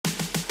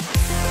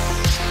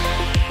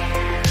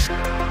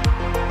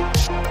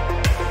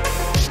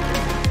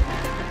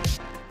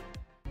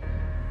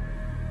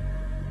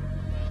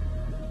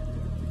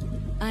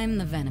I'm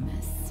the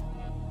Venomess.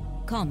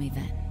 Call me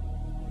Ven.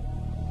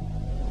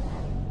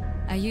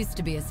 I used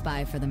to be a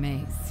spy for the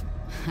Maze.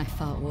 I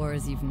fought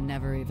wars you've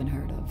never even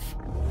heard of.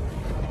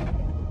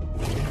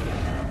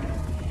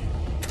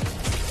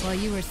 While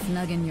you were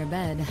snug in your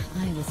bed,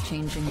 I was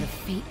changing the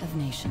fate of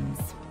nations.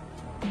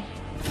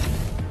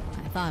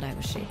 I thought I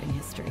was shaping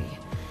history,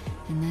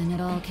 and then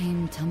it all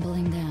came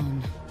tumbling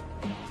down.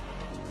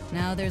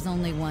 Now there's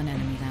only one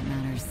enemy that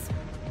matters.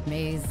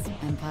 Maze,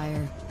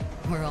 Empire,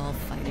 we're all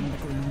fighting the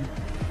gloom.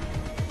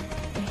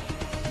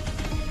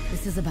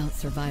 This is about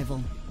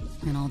survival,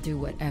 and I'll do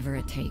whatever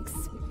it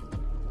takes.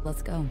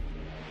 Let's go.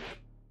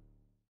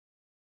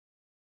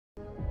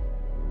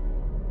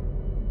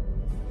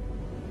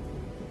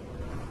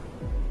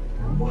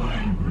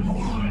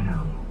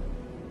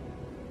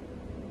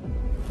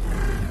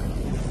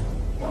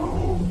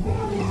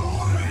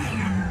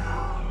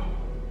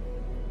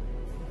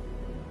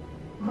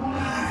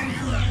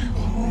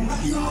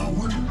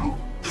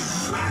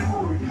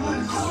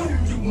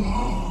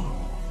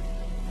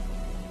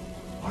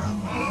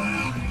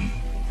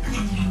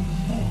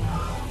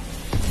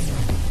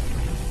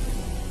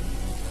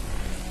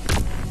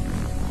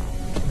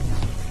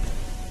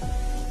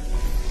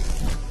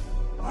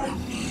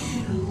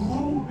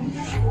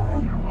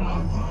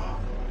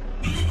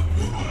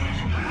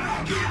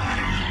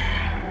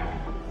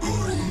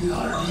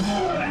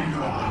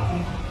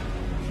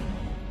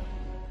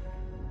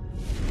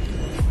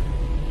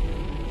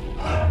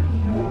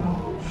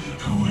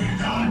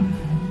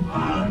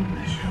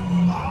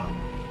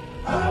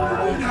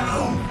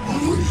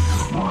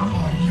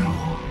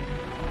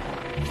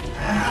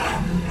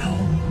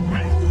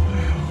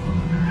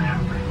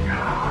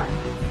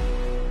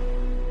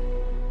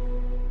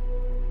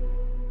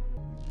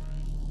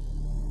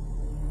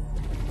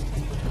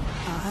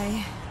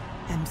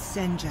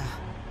 Senja,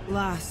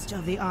 last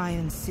of the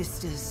Iron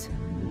Sisters.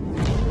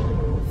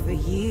 For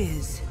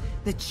years,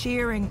 the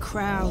cheering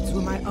crowds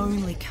were my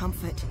only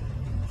comfort.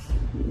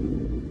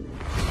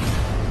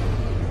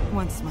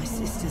 Once my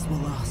sisters were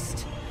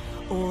lost,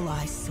 all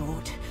I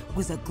sought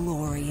was a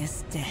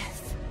glorious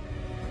death.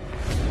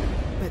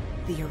 But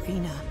the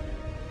arena,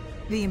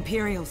 the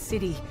Imperial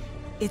City,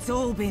 it's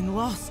all been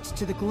lost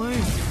to the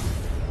gloom.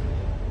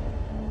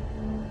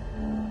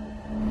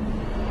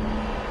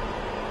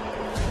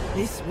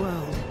 This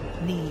world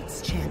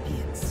needs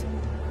champions.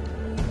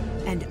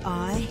 And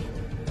I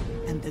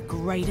am the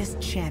greatest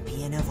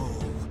champion of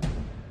all.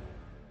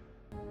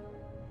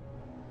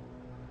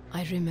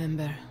 I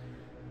remember.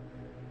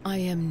 I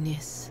am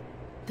Niss,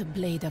 the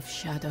Blade of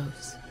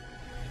Shadows.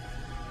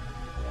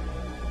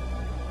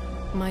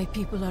 My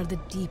people are the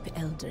Deep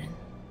Eldrin,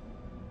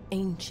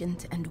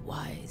 ancient and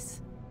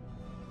wise,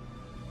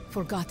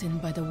 forgotten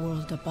by the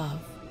world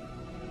above.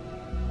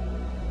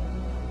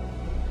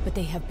 But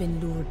they have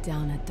been lured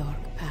down a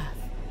dark path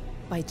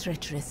by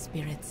treacherous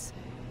spirits.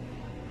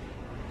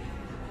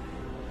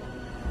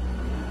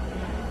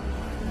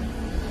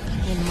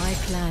 When my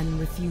clan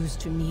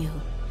refused to kneel,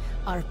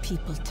 our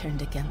people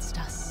turned against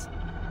us.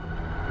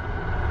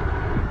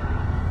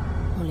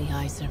 Only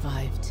I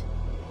survived.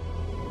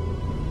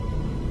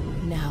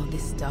 Now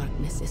this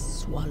darkness is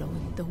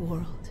swallowing the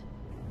world,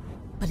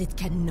 but it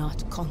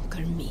cannot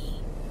conquer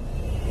me.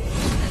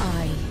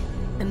 I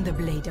am the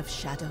Blade of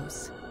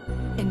Shadows.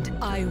 And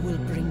I will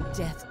bring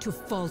death to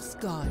false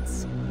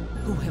gods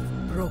who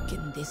have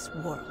broken this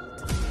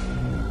world.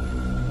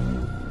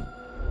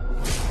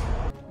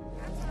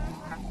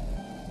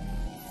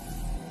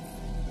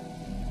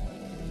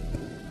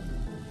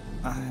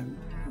 I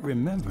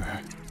remember.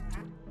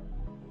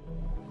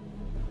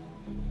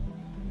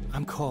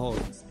 I'm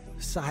called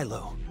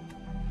Silo.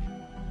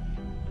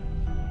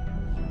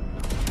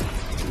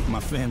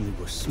 My family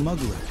were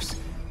smugglers,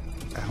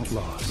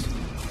 outlaws.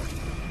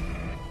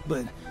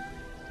 But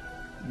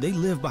they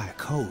lived by a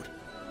code,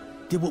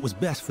 did what was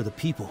best for the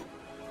people.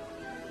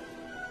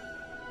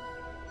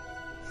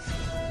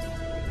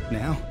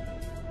 Now,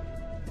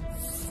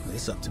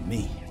 it's up to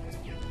me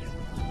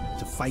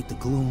to fight the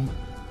gloom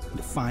and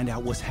to find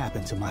out what's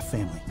happened to my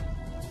family.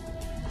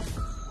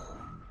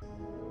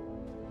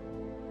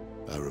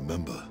 I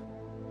remember.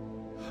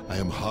 I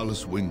am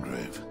Harless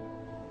Wingrave.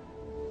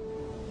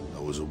 I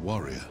was a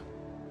warrior,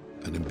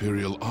 an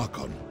Imperial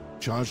Archon,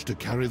 charged to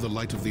carry the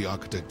light of the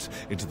Architects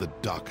into the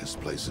darkest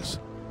places,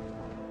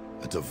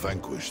 and to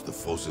vanquish the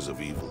forces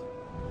of evil.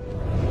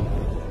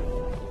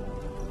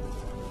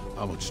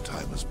 How much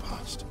time has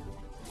passed?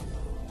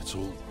 It's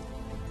all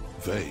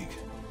vague.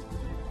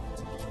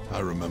 I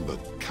remember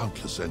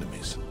countless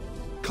enemies,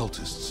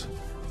 cultists,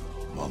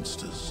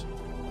 monsters.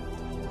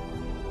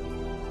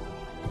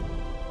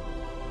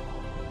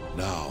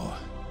 Now,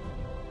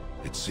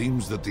 it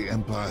seems that the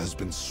Empire has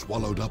been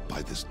swallowed up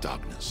by this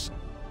darkness,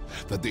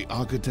 that the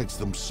Architects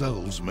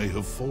themselves may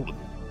have fallen.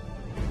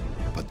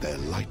 But their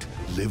light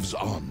lives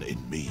on in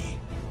me,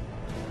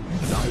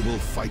 and I will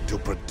fight to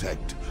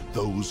protect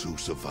those who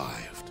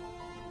survived.